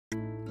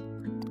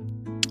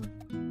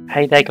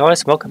Hey there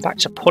guys, welcome back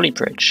to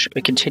Polybridge.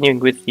 We're continuing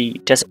with the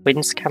Desert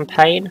Winds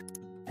campaign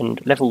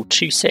and level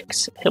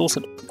 2-6, hills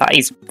and that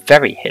is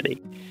very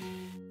hilly.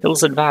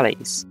 Hills and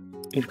valleys.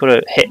 We've got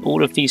to hit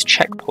all of these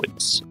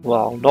checkpoints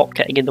while not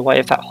getting in the way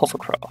of that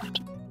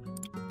hovercraft.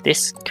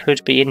 This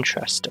could be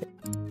interesting.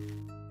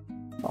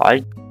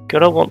 I'm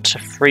gonna want to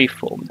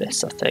freeform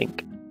this, I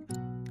think.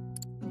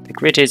 The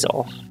grid is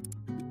off.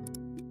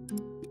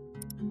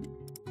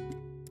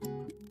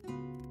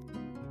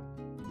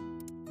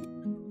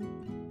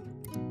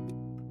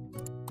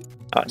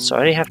 Alright, so I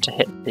only have to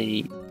hit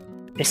the...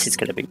 This is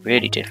going to be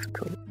really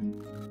difficult.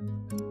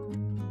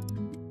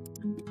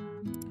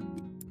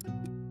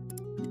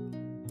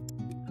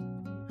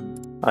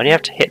 I only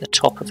have to hit the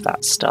top of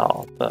that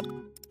star, but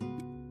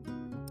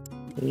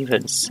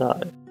even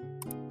so...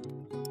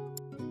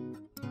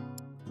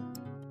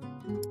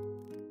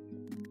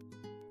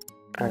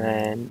 And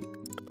then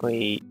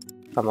we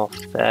come off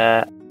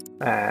there,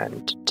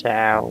 and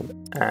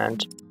down,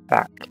 and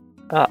back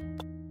up.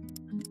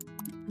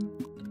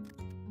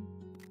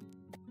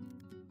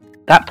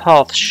 That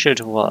path should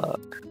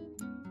work.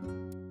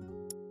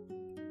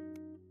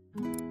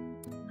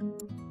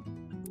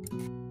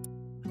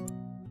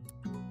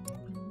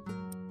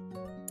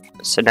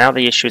 So now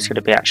the issue is going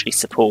to be actually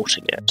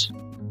supporting it.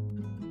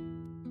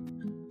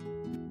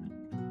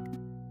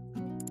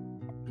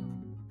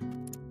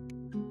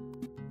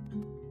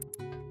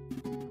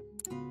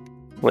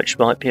 Which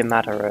might be a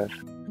matter of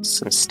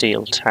some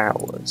steel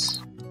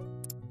towers.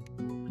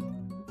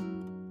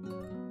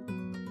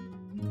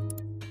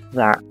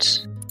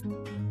 That...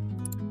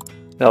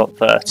 built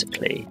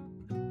vertically.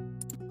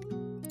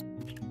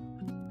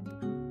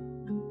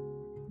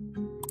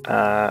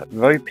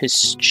 Rope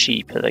is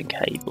cheaper than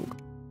cable.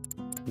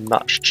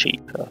 Much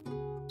cheaper.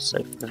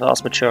 So for the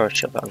vast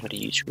majority of it, I'm going to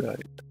use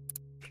rope.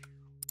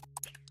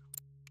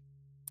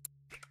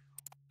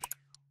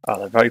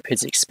 Oh, the rope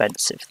is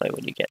expensive though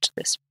when you get to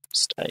this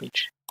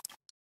stage.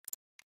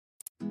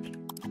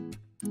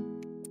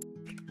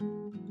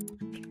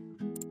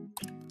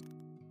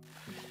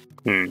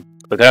 We're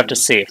going to have to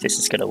see if this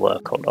is going to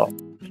work or not.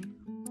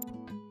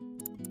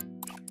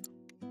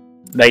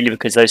 Mainly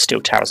because those steel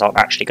towers aren't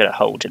actually going to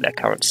hold in their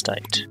current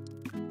state.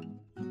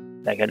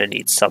 They're going to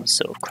need some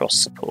sort of cross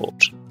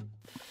support.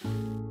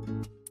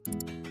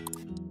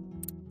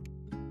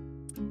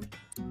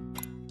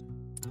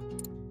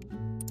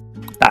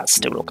 That's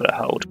still not going to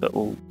hold, but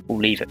we'll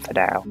leave it for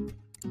now.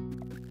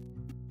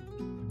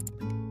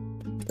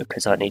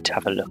 Because I need to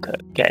have a look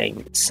at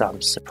getting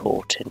some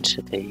support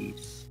into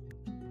these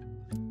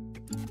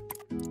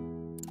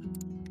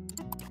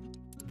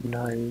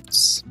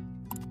nodes.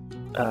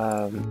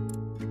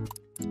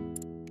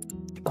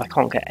 I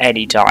can't get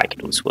any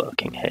diagonals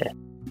working here.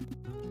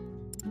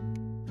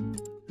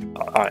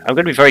 I'm going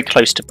to be very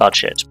close to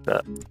budget,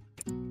 but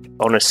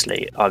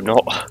honestly, I'm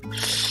not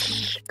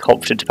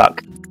confident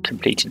about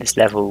completing this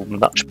level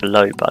much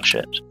below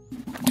budget.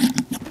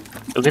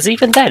 Because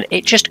even then,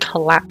 it just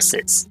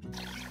collapses.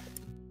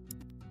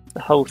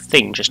 The whole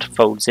thing just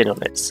folds in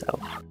on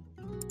itself.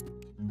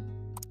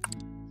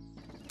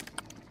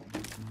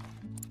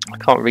 I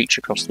can't reach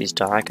across these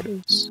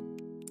diagonals.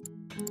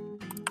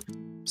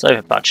 It's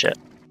over budget,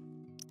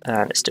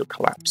 and it still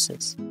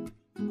collapses.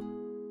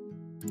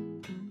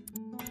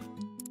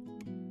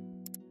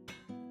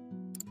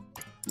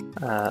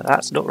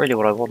 That's not really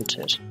what I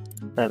wanted.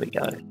 There we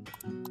go.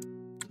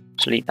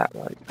 Delete that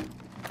rope.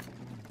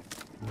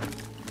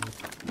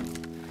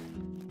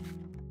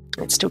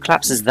 It still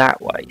collapses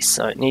that way,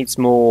 so it needs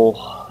more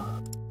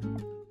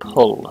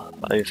pull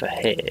over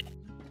here.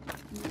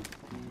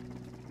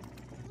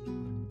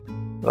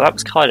 Well, that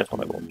was kind of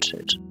what I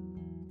wanted.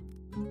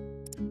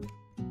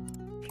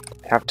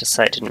 I have to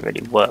say it didn't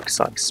really work as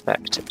I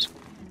expected.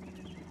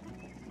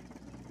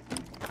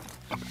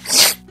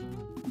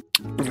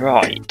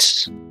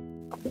 Right.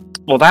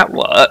 Well, that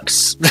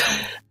works.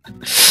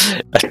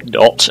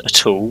 Not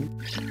at all.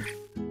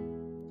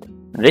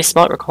 This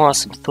might require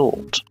some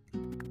thought.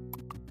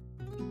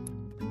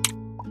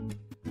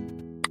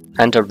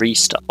 And a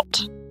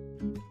restart.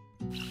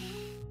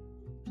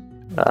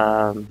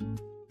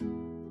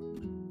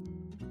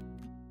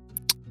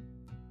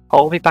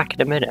 I'll be back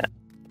in a minute.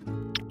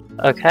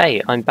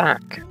 Okay, I'm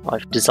back.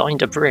 I've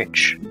designed a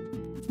bridge.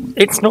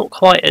 It's not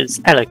quite as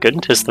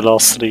elegant as the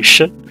last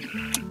solution,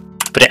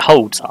 but it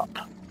holds up.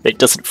 It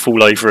doesn't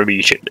fall over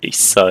immediately,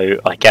 so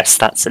I guess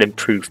that's an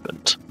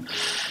improvement.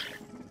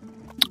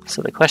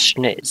 So the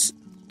question is,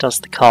 does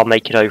the car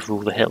make it over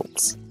all the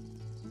hills?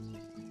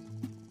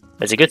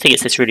 There's a good thing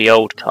it's this really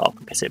old car,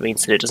 because it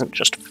means that it doesn't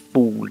just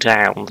fall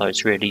down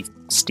those really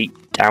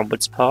steep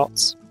downwards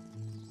parts.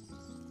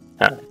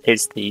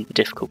 Here's the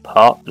difficult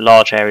part,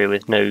 large area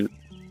with no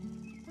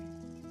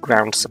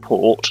ground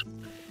support.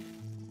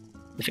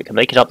 If it can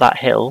make it up that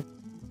hill,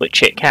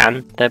 which it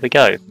can, there we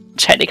go.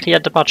 Technically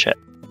under budget.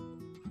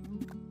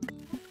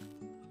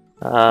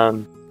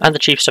 And the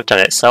cheapest I've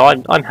done it, so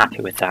I'm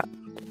happy with that.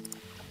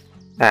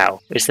 Now,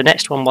 is the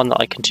next one that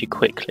I can do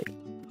quickly?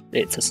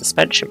 It's a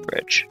suspension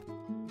bridge.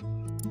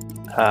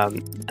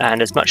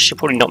 And as much as you're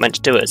probably not meant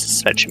to do it as a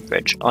suspension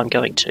bridge, I'm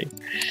going to.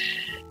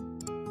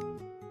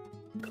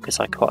 Because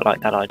I quite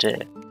like that idea.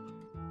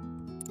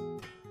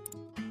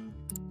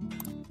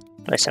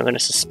 Okay, so I'm going to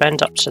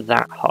suspend up to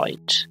that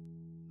height.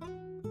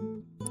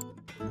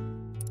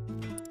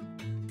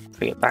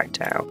 Bring it back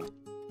down.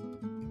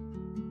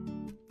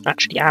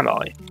 Actually, am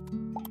I?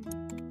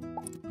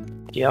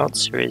 The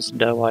answer is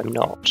no, I'm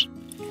not.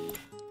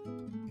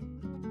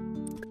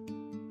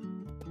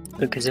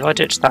 Because if I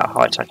do it to that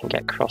height, I can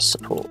get cross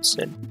supports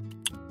in.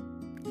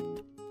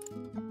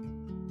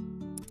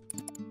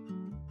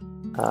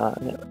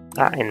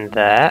 That in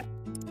there,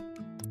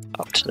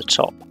 up to the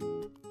top.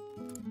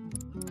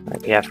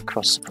 Maybe have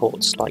cross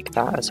supports like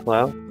that as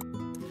well.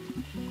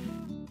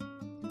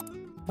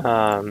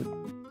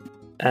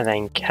 And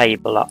then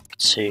cable up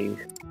to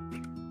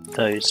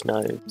those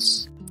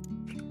nodes.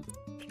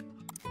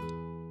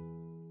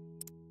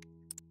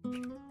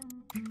 Then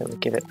we'll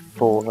give it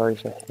 4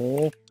 over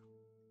here.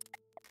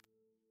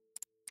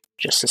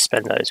 Just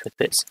suspend those with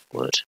bits of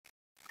wood.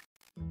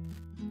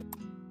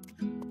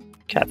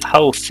 Get the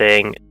whole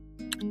thing,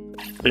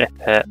 flip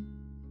it,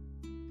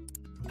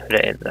 put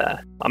it in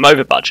there. I'm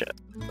over budget.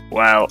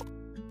 Well,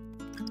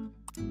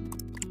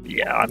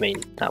 yeah, I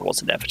mean, that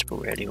was inevitable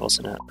really,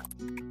 wasn't it?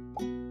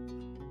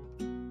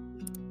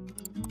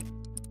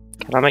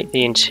 Can I make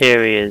the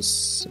interiors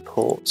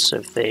supports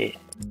of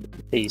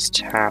these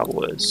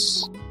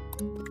towers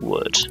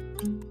wood?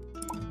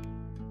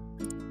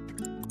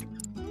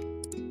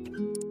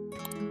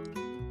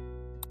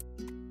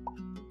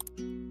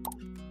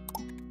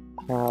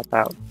 How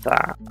about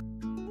that?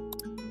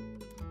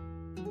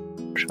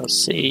 Control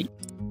C,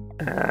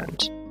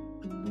 and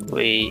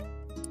we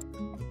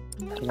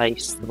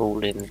place them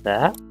all in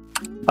there.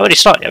 I'm only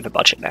slightly over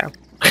budget now.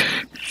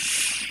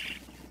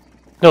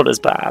 Not as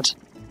bad.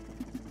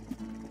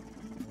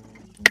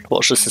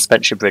 Watch the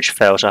suspension bridge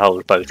fail to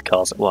hold both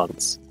cars at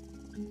once.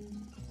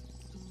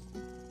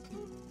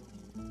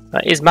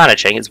 That is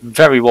managing, it's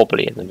very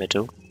wobbly in the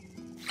middle.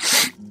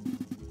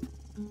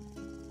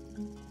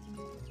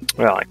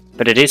 Right,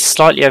 but it is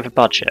slightly over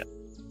budget.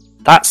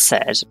 That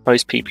said,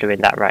 most people are in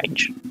that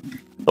range.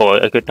 Or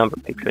a good number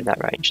of people are in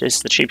that range. This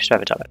is the cheapest I've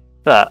ever done it.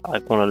 But I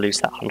want to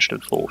lose that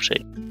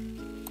 140.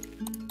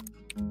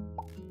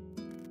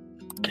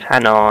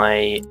 Can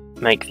I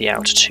make the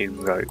outer 2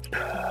 rope?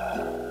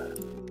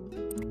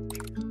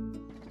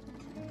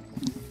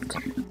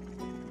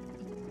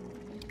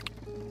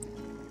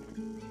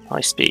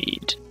 High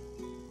speed.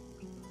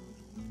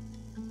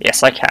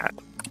 Yes, I can.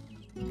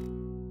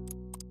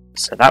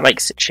 So that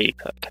makes it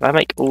cheaper. Can I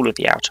make all of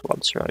the outer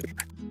ones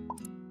rope?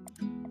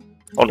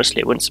 Honestly,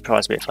 it wouldn't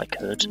surprise me if I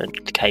could, and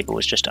the cable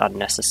was just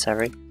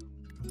unnecessary.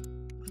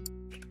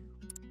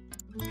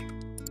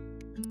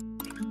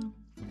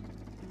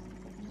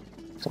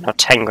 So now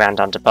 10 grand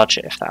under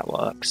budget if that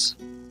works.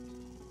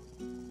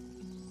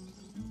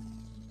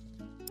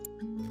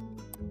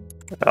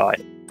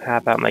 Right, how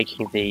about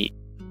making the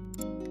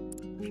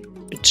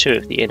 2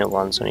 of the inner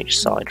ones on each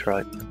side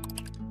rope?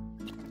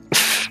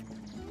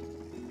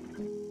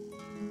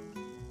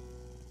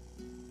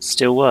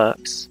 Still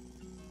works.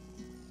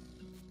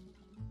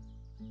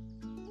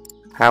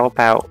 How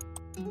about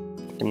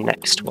the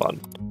next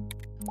one?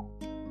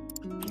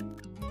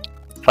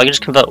 If I can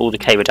just convert all the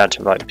cable down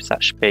to ropes,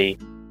 that should be...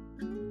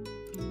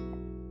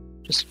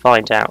 Just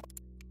find out.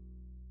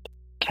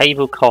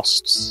 Cable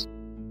costs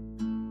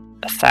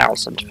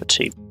 1,000 for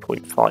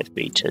 2.5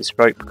 meters.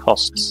 Rope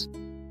costs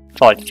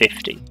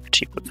 550 for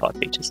 2.5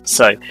 meters.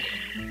 So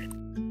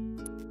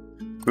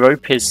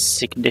rope is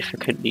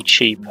significantly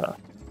cheaper.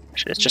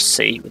 Actually, let's just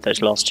see with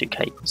those last 2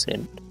 cables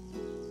in.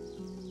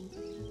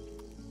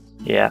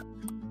 Yeah.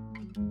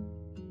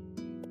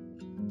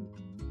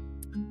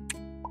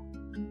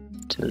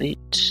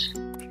 Delete.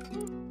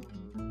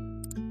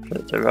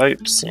 Put the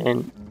ropes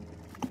in.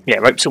 Yeah,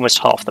 rope's almost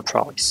half the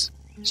price.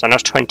 So now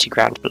 20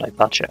 grand below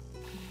budget.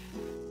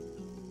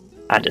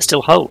 And it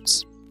still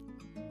holds.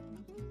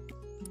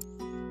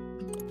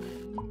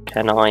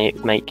 Can I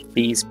make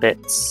these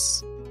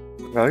bits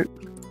rope?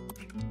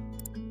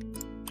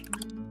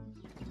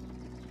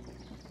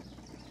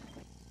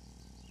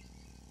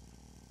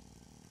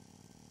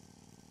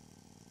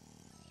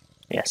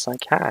 Yes, I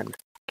can.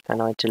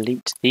 Can I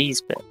delete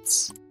these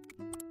bits?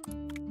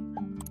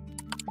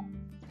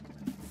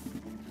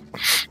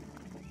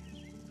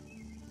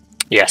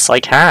 Yes, I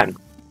can.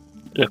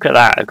 Look at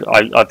that.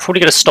 I'm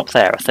probably going to stop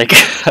there, I think.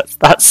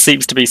 That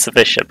seems to be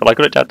sufficient, but I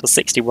got it down to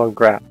 61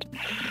 grand.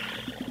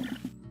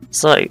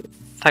 So,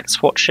 thanks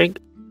for watching.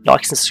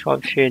 Like and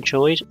subscribe if you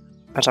enjoyed,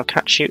 and I'll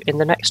catch you in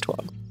the next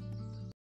one.